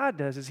so what God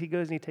does is he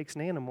goes and he takes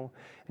an animal,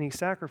 and he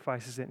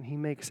sacrifices it, and he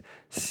makes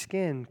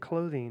skin,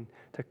 clothing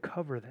to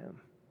cover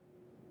them.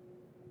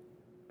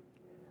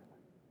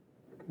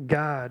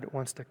 God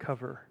wants to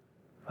cover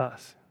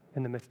us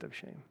in the midst of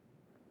shame.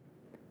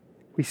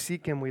 We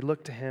seek him, we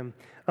look to him.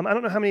 I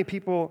don't know how many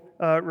people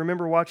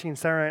remember watching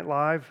Saturday Night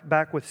Live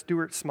back with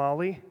Stuart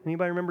Smalley.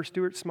 Anybody remember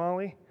Stuart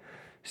Smalley?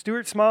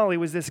 Stuart Smalley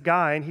was this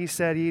guy, and he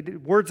said he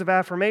did words of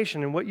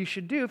affirmation. And what you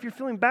should do if you're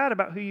feeling bad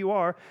about who you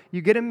are,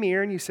 you get a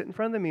mirror and you sit in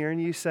front of the mirror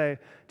and you say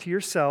to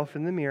yourself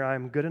in the mirror,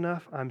 I'm good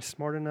enough, I'm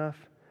smart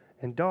enough,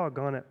 and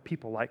doggone it,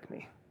 people like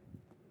me.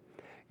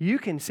 You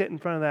can sit in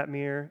front of that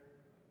mirror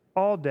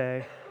all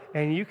day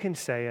and you can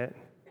say it.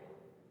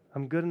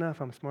 I'm good enough,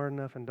 I'm smart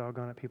enough, and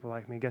doggone it, people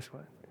like me. Guess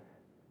what?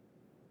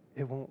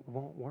 It won't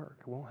work.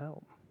 It won't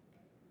help.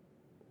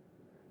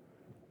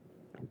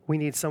 We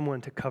need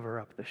someone to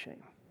cover up the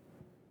shame.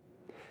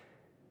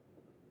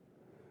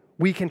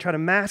 We can try to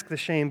mask the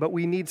shame, but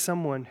we need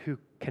someone who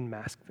can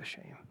mask the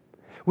shame.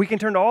 We can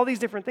turn to all these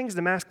different things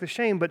to mask the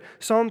shame, but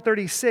Psalm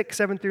 36,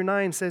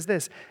 7-9 says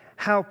this,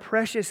 "How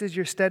precious is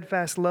your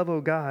steadfast love,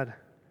 O God.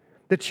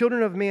 The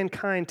children of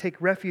mankind take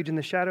refuge in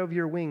the shadow of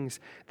your wings.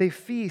 They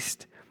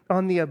feast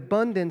on the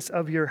abundance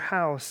of your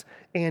house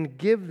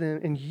and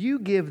you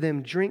give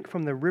them drink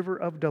from the river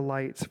of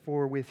delights,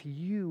 for with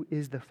you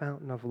is the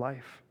fountain of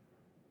life.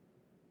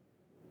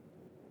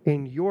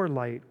 In your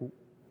light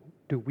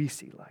do we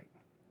see light."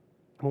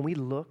 When we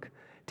look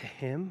to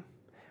him,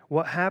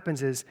 what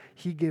happens is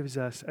he gives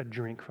us a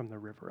drink from the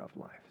river of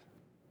life.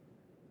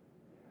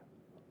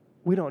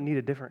 We don't need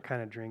a different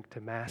kind of drink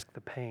to mask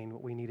the pain.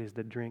 What we need is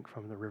the drink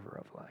from the river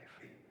of life.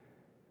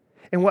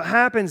 And what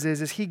happens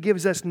is he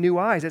gives us new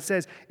eyes. It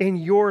says, in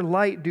your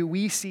light do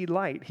we see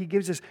light. He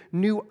gives us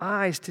new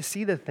eyes to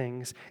see the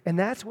things. And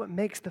that's what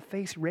makes the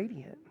face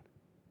radiant.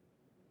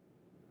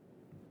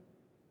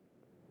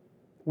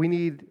 We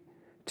need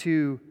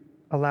to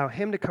allow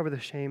him to cover the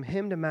shame,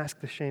 him to mask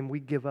the shame. We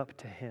give up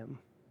to him.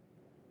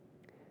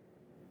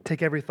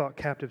 Take every thought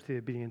captive to the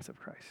obedience of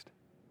Christ.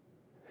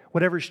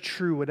 Whatever's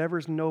true,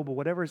 whatever's noble,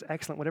 whatever's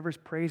excellent, whatever's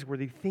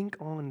praiseworthy, think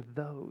on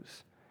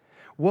those.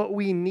 What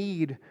we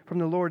need from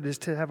the Lord is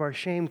to have our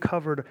shame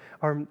covered,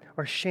 our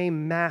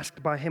shame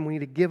masked by him. We need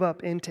to give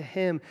up into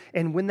him.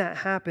 And when that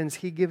happens,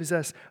 he gives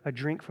us a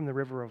drink from the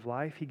river of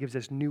life. He gives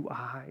us new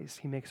eyes.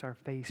 He makes our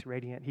face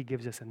radiant. He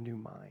gives us a new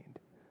mind.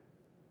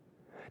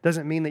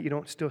 Doesn't mean that you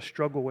don't still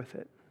struggle with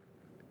it.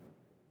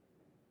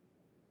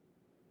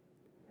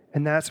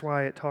 And that's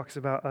why it talks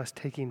about us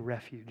taking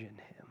refuge in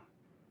him.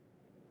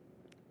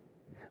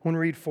 I want to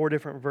read 4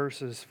 different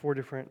verses, 4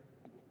 different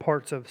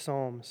parts of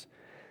Psalms.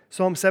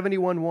 Psalm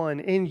 71:1,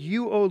 "In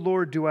you, O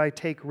Lord, do I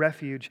take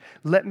refuge.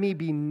 Let me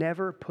be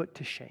never put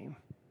to shame."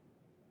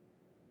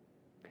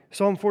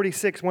 Psalm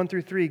 46,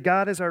 1-3,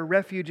 "God is our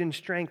refuge and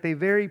strength, a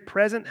very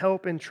present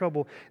help in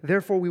trouble.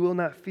 Therefore we will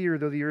not fear,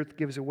 though the earth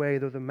gives way,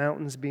 though the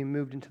mountains be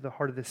moved into the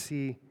heart of the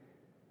sea,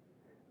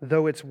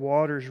 though its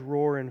waters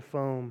roar and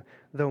foam,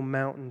 though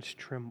mountains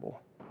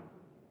tremble."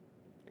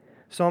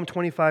 Psalm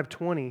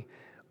 25:20,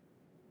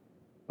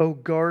 "O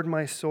guard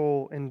my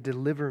soul and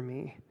deliver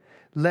me.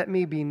 Let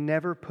me be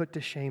never put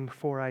to shame,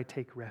 for I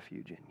take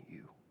refuge in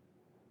you."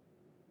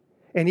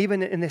 And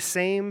even in the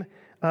same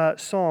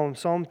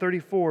Psalm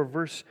 34,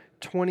 verse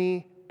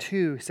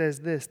 22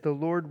 says this, "The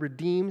Lord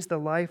redeems the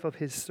life of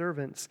his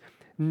servants.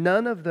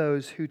 None of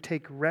those who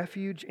take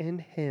refuge in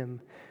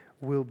him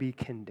will be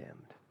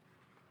condemned."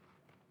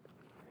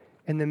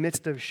 In the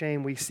midst of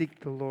shame, we seek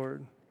the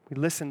Lord. We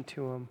listen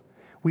to him.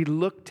 We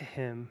look to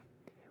him.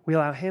 We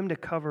allow him to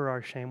cover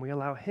our shame. We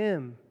allow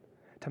him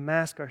to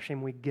mask our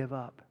shame. We give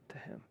up to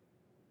him.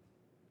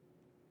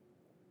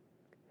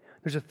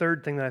 There's a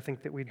third thing that I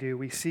think that we do.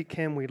 We seek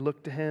him. We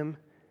look to him.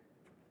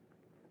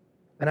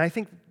 And I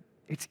think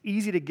it's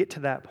easy to get to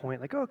that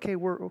point. Like, okay,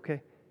 we're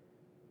okay.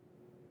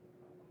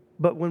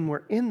 But when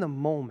we're in the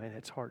moment,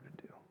 it's hard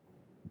to do.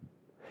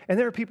 And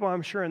there are people,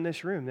 I'm sure, in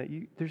this room that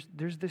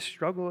there's this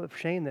struggle of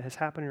shame that has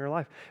happened in your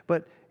life.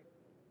 But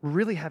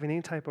really having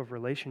any type of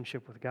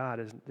relationship with God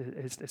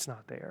it's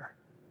not there.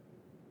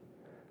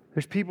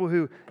 There's people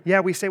who,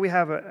 we say we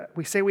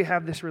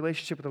have this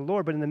relationship with the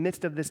Lord, but in the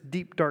midst of this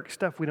deep, dark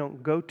stuff, we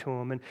don't go to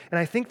him. And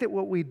I think that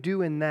what we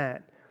do in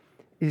that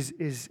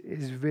is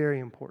very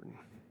important.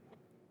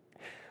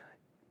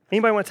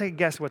 Anybody want to take a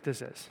guess what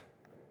this is?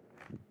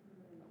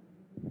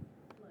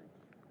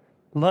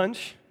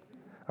 Lunch?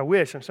 I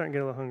wish. I'm starting to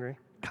get a little hungry.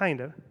 Kind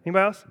of.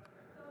 Anybody else?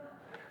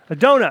 A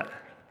donut.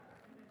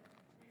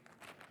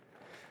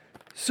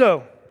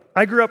 So,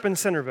 I grew up in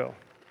Centerville.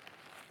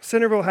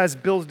 Centerville has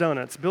Bill's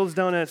Donuts. Bill's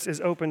Donuts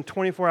is open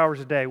 24 hours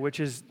a day, which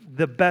is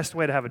the best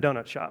way to have a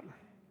donut shop.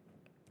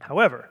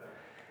 However,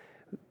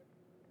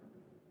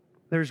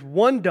 there's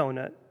one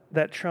donut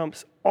that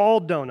trumps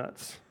all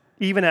donuts,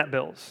 even at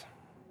Bill's.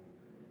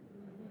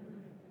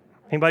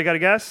 Anybody got a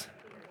guess?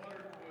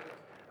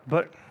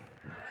 But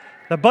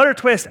the butter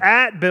twist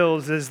at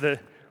Bill's is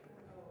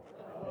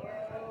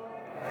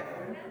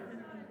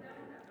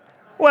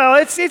well,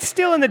 it's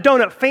still in the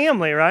donut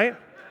family, right?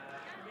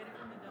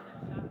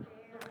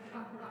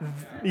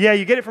 Yeah,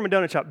 you get it from a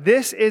donut shop.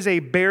 This is a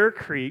Bear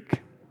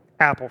Creek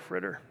apple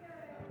fritter.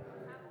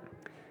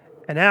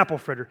 An apple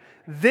fritter.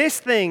 This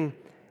thing,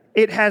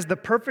 it has the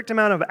perfect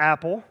amount of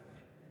apple.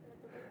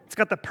 It's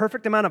got the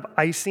perfect amount of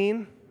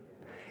icing.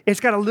 It's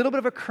got a little bit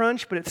of a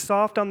crunch, but it's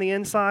soft on the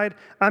inside.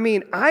 I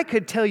mean, I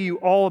could tell you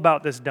all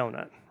about this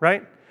donut,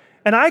 right?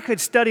 And I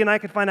could study and I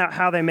could find out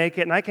how they make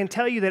it. And I can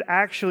tell you that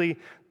actually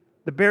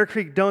The Bear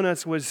Creek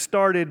Donuts was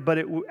started, but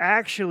it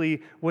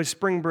actually was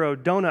Springboro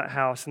Donut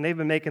House, and they've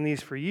been making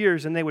these for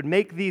years, and they would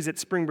make these at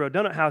Springboro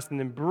Donut House and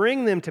then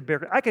bring them to Bear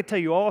Creek. I could tell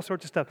you all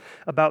sorts of stuff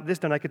about this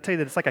donut. I could tell you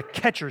that it's like a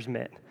catcher's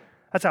mitt.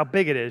 That's how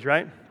big it is,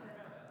 right?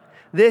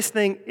 This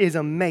thing is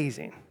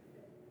amazing.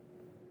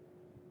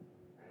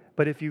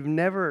 But if you've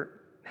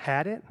never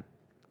had it,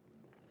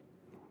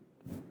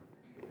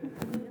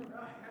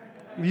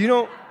 you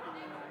don't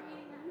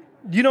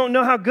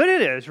know how good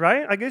it is,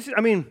 right?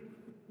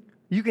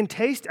 You can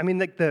taste,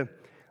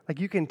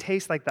 you can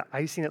taste like the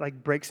icing that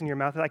like breaks in your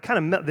mouth. It like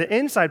kind of the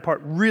inside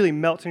part really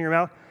melts in your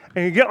mouth,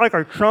 and you get like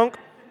a chunk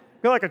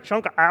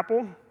of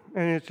apple,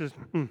 and it's just,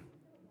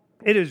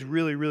 it is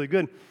really, really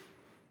good.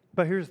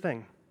 But here's the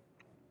thing.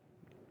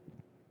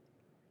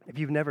 If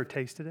you've never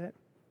tasted it,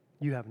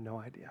 you have no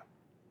idea.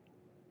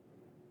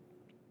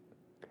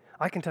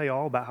 I can tell you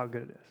all about how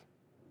good it is.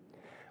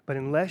 But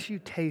unless you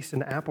taste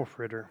an apple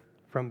fritter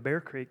from Bear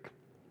Creek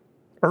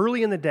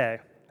early in the day,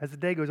 as the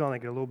day goes on, they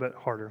get a little bit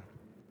harder.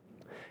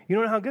 You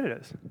don't know how good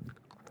it is.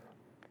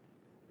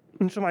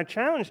 And so my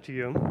challenge to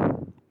you, I'm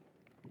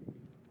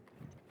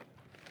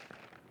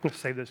going to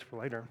save this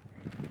for later.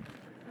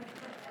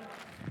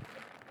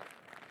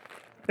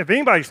 If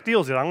anybody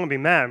steals it, I'm going to be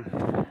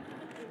mad.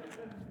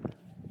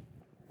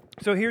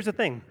 So here's the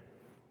thing.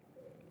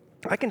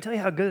 I can tell you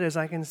how good it is.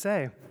 I can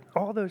say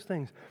all those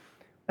things.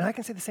 And I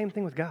can say the same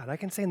thing with God. I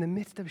can say in the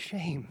midst of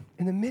shame,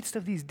 in the midst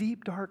of these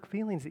deep, dark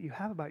feelings that you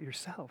have about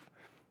yourself,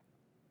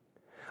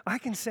 I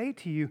can say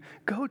to you,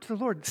 go to the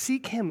Lord,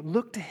 seek Him,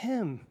 look to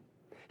Him.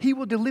 He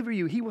will deliver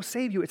you. He will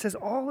save you. It says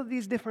all of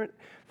these different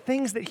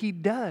things that He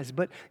does,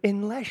 but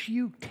unless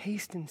you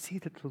taste and see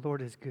that the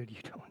Lord is good,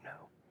 you don't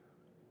know.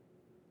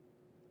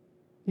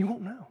 You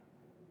won't know.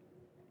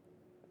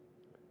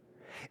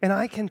 And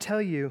I can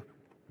tell you,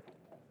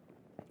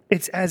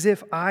 it's as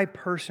if I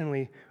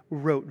personally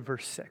wrote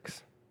verse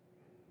 6.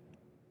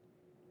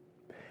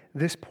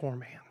 This poor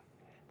man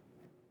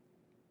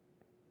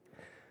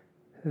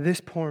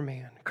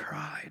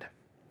cried,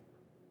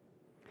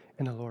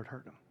 and the Lord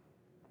heard him.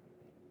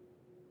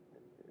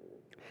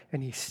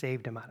 And He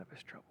saved him out of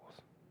his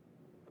troubles.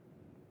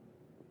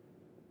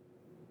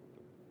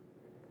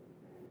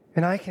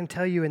 And I can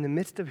tell you, in the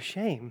midst of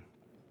shame,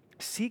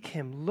 seek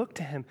Him, look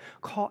to Him,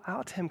 call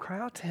out to Him, cry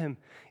out to Him,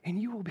 and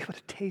you will be able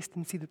to taste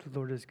and see that the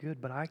Lord is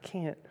good. But I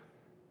can't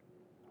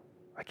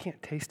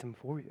taste Him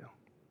for you.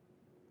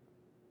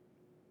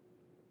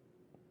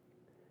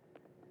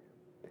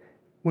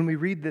 When we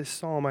read this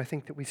psalm, I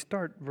think that we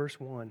start verse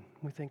 1.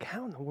 We think,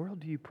 how in the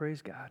world do you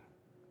praise God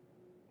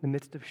in the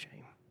midst of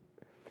shame?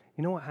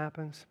 You know what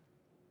happens?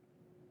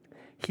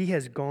 He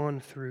has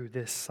gone through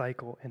this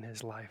cycle in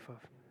his life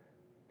of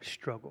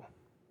struggle.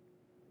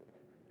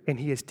 And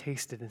he has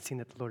tasted and seen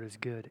that the Lord is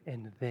good.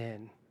 And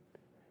then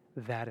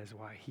that is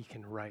why he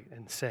can write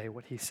and say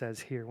what he says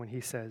here when he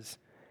says,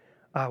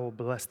 I will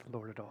bless the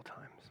Lord at all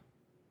times.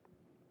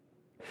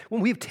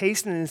 When we've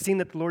tasted and seen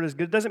that the Lord is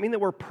good, it doesn't mean that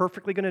we're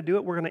perfectly going to do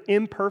it. We're going to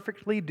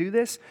imperfectly do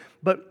this.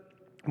 But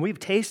when we've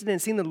tasted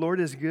and seen the Lord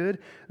is good,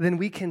 then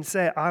we can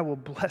say, I will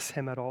bless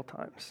Him at all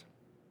times.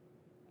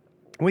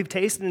 When we've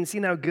tasted and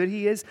seen how good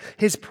He is,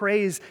 His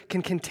praise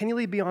can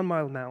continually be on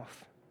my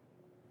mouth.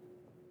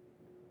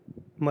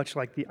 Much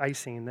like the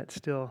icing that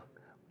still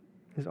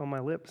is on my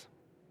lips.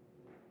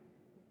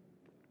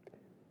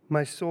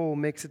 My soul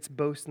makes its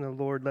boast in the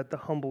Lord. Let the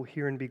humble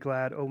hear and be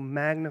glad. Oh,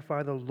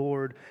 magnify the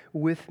Lord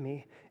with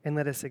me, and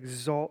let us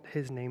exalt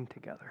His name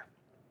together.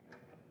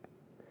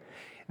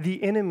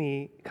 The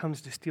enemy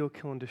comes to steal,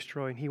 kill, and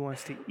destroy, and he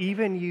wants to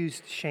even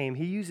use shame.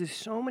 He uses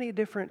so many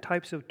different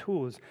types of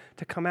tools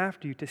to come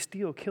after you, to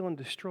steal, kill, and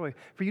destroy,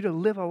 for you to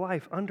live a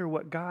life under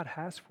what God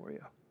has for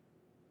you.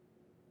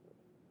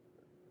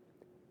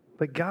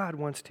 But God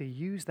wants to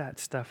use that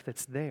stuff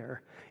that's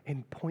there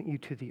and point you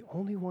to the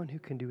only one who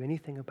can do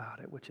anything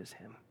about it, which is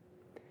Him.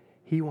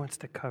 He wants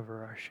to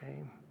cover our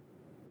shame.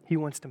 He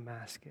wants to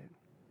mask it.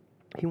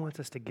 He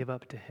wants us to give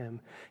up to Him.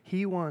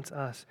 He wants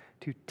us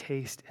to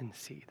taste and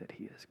see that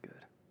He is good.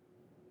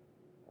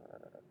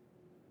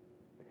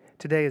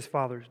 Today is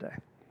Father's Day.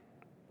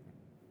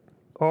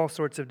 All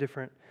sorts of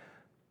different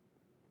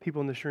people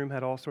in this room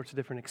had all sorts of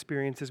different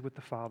experiences with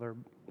the Father,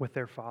 with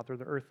their Father,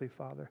 the earthly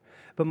Father.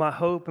 But my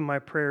hope and my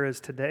prayer is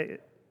today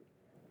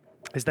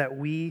is that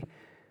we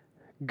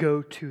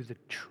go to the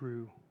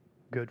true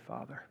good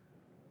Father.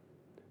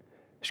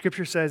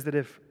 Scripture says that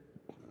if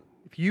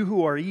you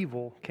who are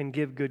evil can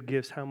give good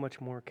gifts, how much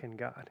more can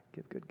God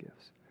give good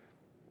gifts?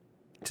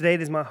 Today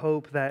it is my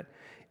hope that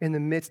in the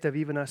midst of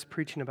even us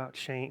preaching about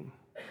shame,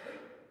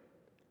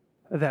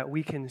 that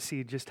we can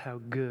see just how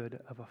good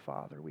of a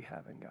Father we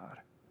have in God.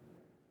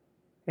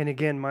 And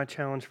again, my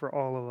challenge for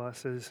all of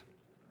us is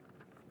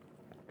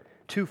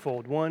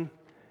twofold. One,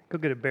 go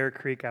get a Bear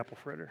Creek apple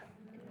fritter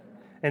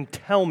and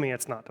tell me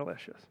it's not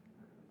delicious.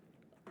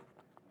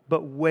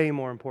 But way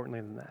more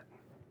importantly than that,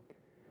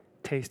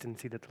 taste and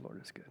see that the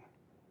Lord is good.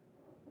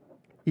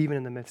 Even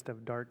in the midst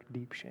of dark,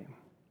 deep shame.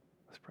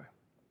 Let's pray.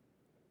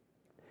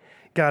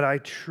 God, I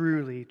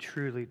truly,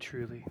 truly,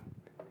 truly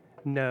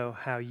know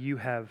how you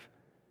have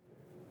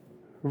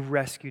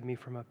rescued me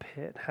from a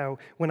pit, how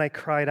when I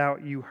cried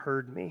out, you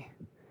heard me.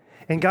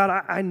 And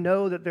God, I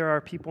know that there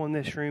are people in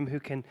this room who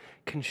can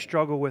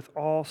struggle with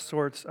all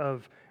sorts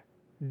of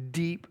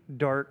deep,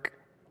 dark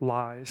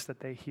lies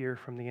that they hear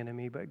from the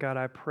enemy. But God,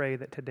 I pray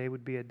that today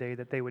would be a day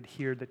that they would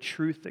hear the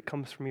truth that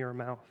comes from your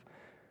mouth.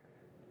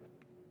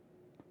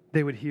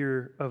 They would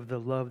hear of the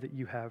love that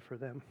you have for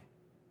them.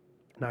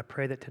 And I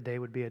pray that today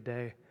would be a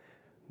day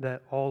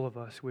that all of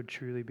us would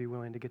truly be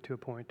willing to get to a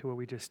point to where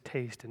we just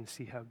taste and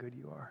see how good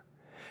you are.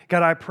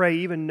 God, I pray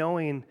even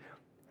knowing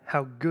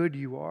how good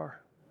you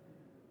are,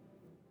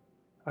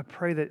 I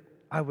pray that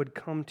I would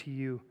come to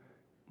you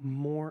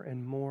more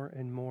and more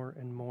and more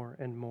and more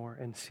and more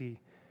and see.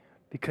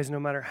 Because no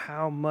matter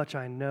how much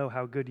I know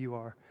how good you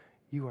are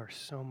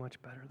so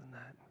much better than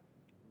that.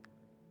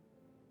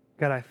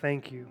 God, I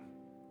thank you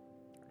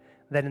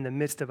that in the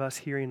midst of us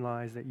hearing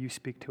lies, that you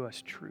speak to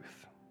us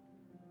truth.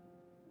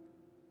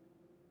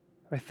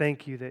 I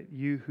thank you that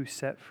you who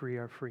set free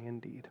are free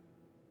indeed.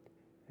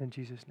 In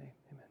Jesus' name.